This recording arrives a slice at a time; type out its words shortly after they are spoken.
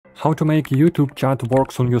How to make YouTube chat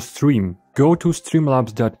works on your stream. Go to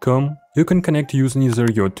streamlabs.com. You can connect using either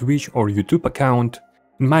your Twitch or YouTube account.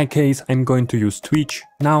 In my case, I'm going to use Twitch.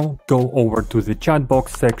 Now go over to the chat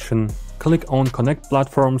box section. Click on Connect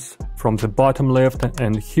Platforms from the bottom left,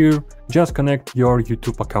 and here just connect your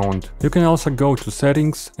YouTube account. You can also go to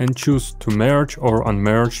Settings and choose to merge or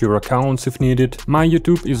unmerge your accounts if needed. My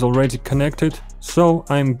YouTube is already connected, so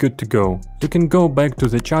I'm good to go. You can go back to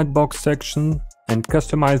the chat box section and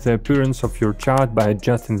customize the appearance of your chat by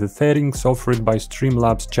adjusting the settings offered by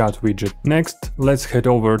Streamlabs chat widget. Next, let's head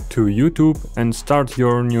over to YouTube and start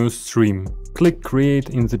your new stream. Click Create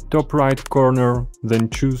in the top right corner, then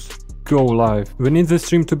choose Go Live. We need the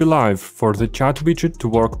stream to be live for the chat widget to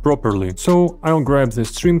work properly. So I'll grab the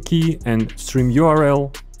stream key and stream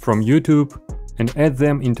URL from YouTube and add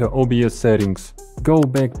them into OBS Settings. Go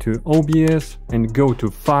back to OBS and go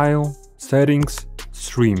to File, Settings,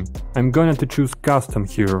 Stream. I'm going to choose Custom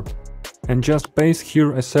here and just paste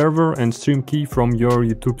here a server and stream key from your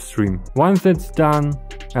YouTube stream. Once that's done,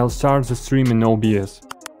 I'll start the stream in OBS.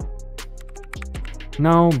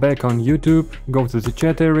 Now back on YouTube, go to the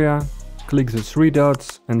chat area, click the three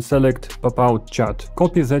dots and select Pop Out Chat.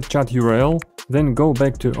 Copy that chat URL, then go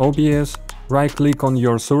back to OBS, right click on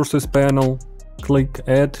your sources panel, click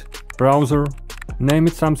Add, Browser, name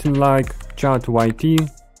it something like ChatYT,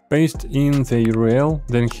 paste in the URL,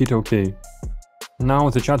 then hit OK. Now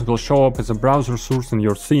the chat will show up as a browser source in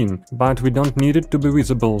your scene, but we don't need it to be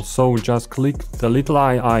visible, so just click the little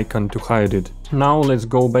eye icon to hide it. Now let's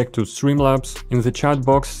go back to Streamlabs. In the chat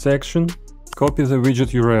box section, copy the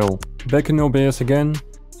widget URL, back in OBS again,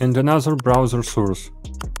 and another browser source.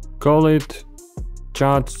 Call it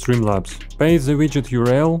Chat Streamlabs. Paste the widget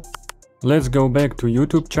URL. Let's go back to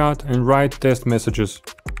YouTube chat and write test messages.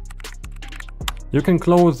 You can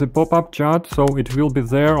close the pop-up chat so it will be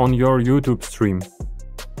there on your YouTube stream.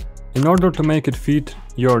 In order to make it fit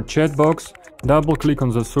your chat box, double-click on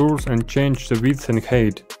the source and change the width and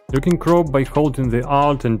height. You can crop by holding the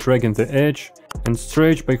Alt and dragging the edge, and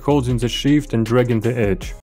stretch by holding the Shift and dragging the edge.